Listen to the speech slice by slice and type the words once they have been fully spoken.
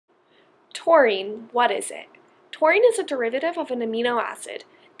Taurine, what is it? Taurine is a derivative of an amino acid.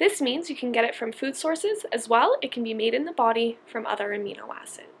 This means you can get it from food sources as well. It can be made in the body from other amino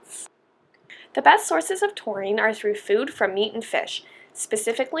acids. The best sources of taurine are through food from meat and fish,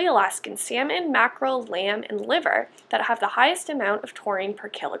 specifically Alaskan salmon, mackerel, lamb, and liver that have the highest amount of taurine per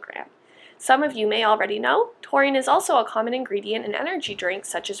kilogram. Some of you may already know, taurine is also a common ingredient in energy drinks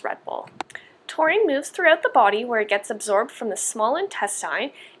such as Red Bull. Taurine moves throughout the body where it gets absorbed from the small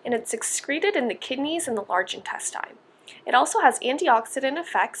intestine and it's excreted in the kidneys and the large intestine. It also has antioxidant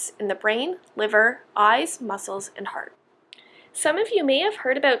effects in the brain, liver, eyes, muscles, and heart. Some of you may have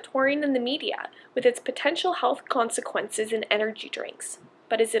heard about taurine in the media with its potential health consequences in energy drinks.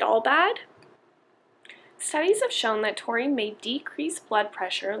 But is it all bad? Studies have shown that taurine may decrease blood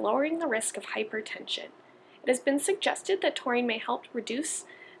pressure, lowering the risk of hypertension. It has been suggested that taurine may help reduce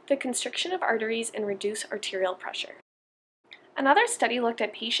the constriction of arteries and reduce arterial pressure. Another study looked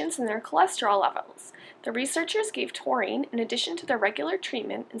at patients and their cholesterol levels. The researchers gave taurine in addition to their regular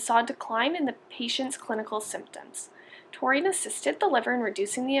treatment and saw a decline in the patient's clinical symptoms. Taurine assisted the liver in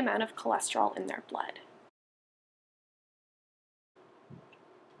reducing the amount of cholesterol in their blood.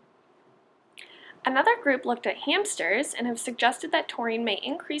 Another group looked at hamsters and have suggested that taurine may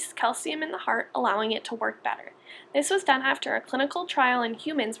increase calcium in the heart, allowing it to work better. This was done after a clinical trial in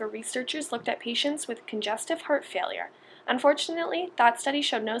humans where researchers looked at patients with congestive heart failure. Unfortunately, that study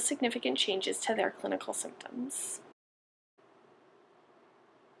showed no significant changes to their clinical symptoms.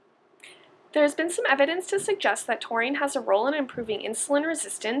 There has been some evidence to suggest that taurine has a role in improving insulin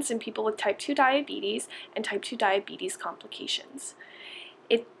resistance in people with type 2 diabetes and type 2 diabetes complications.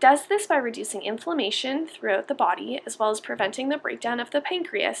 It does this by reducing inflammation throughout the body as well as preventing the breakdown of the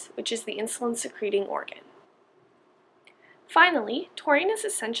pancreas, which is the insulin-secreting organ. Finally, taurine is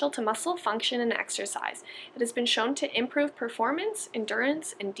essential to muscle function and exercise. It has been shown to improve performance,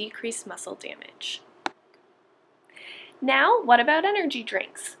 endurance, and decrease muscle damage. Now, what about energy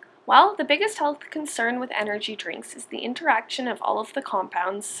drinks? Well, the biggest health concern with energy drinks is the interaction of all of the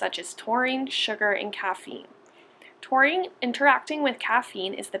compounds such as taurine, sugar, and caffeine. Taurine interacting with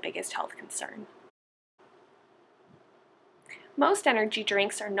caffeine is the biggest health concern. Most energy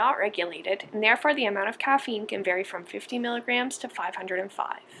drinks are not regulated, and therefore the amount of caffeine can vary from 50 milligrams to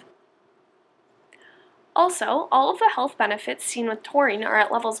 505. Also, all of the health benefits seen with taurine are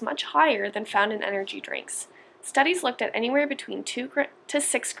at levels much higher than found in energy drinks. Studies looked at anywhere between 2 to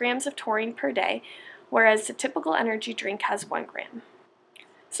 6 grams of taurine per day, whereas the typical energy drink has 1 gram.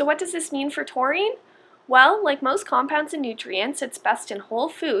 So what does this mean for taurine? Well, like most compounds and nutrients, it's best in whole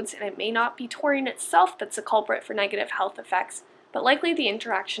foods, and it may not be taurine itself that's the culprit for negative health effects, but likely the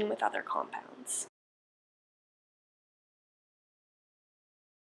interaction with other compounds.